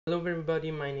Hello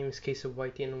everybody, my name is Case of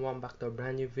Whitey and welcome back to a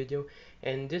brand new video.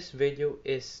 And this video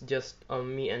is just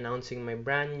me announcing my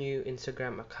brand new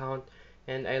Instagram account,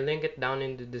 and I link it down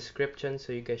in the description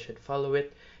so you guys should follow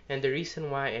it. And the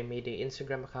reason why I made an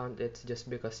Instagram account, it's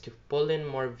just because to pull in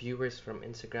more viewers from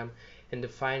Instagram and to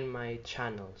find my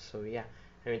channel. So yeah,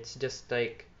 and it's just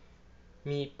like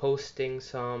me posting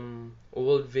some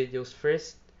old videos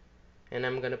first, and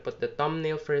I'm gonna put the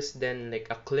thumbnail first, then like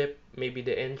a clip, maybe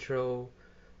the intro,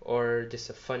 or just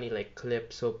a funny like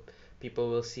clip, so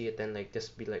people will see it and like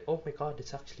just be like, oh my god,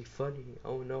 it's actually funny.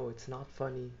 Oh no, it's not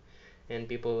funny. And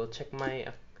people will check my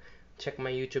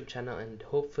YouTube channel and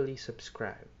hopefully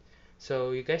subscribe.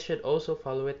 So you guys should also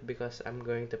follow it because I'm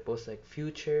going to post like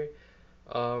future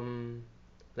um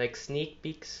like sneak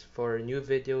peeks for new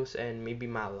videos and maybe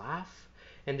my laugh.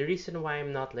 And the reason why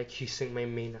I'm not like using my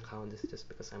main account is just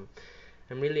because I'm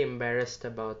really embarrassed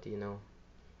about,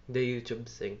 the YouTube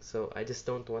thing. So I just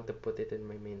don't want to put it in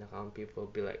my main account. People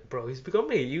will be like, bro, he's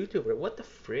becoming a YouTuber. What the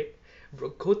frick?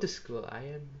 Bro, go to school.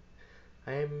 I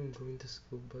am going to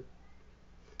school, but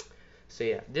so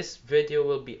yeah, this video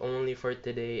will be only for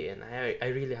today, and I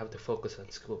really have to focus on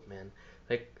school, man.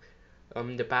 Like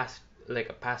the past like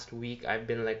a past week I've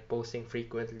been like posting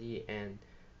frequently, and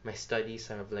my studies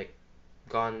have like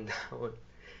gone down,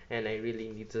 and I really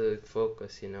need to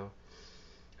focus.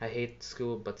 I hate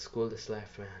school, but school is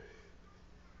life, man.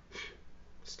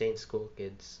 Stay in school,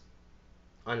 kids.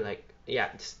 Unlike,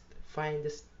 yeah, just find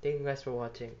this. Thank you guys for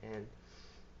watching and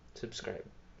subscribe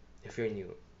if you're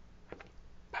new.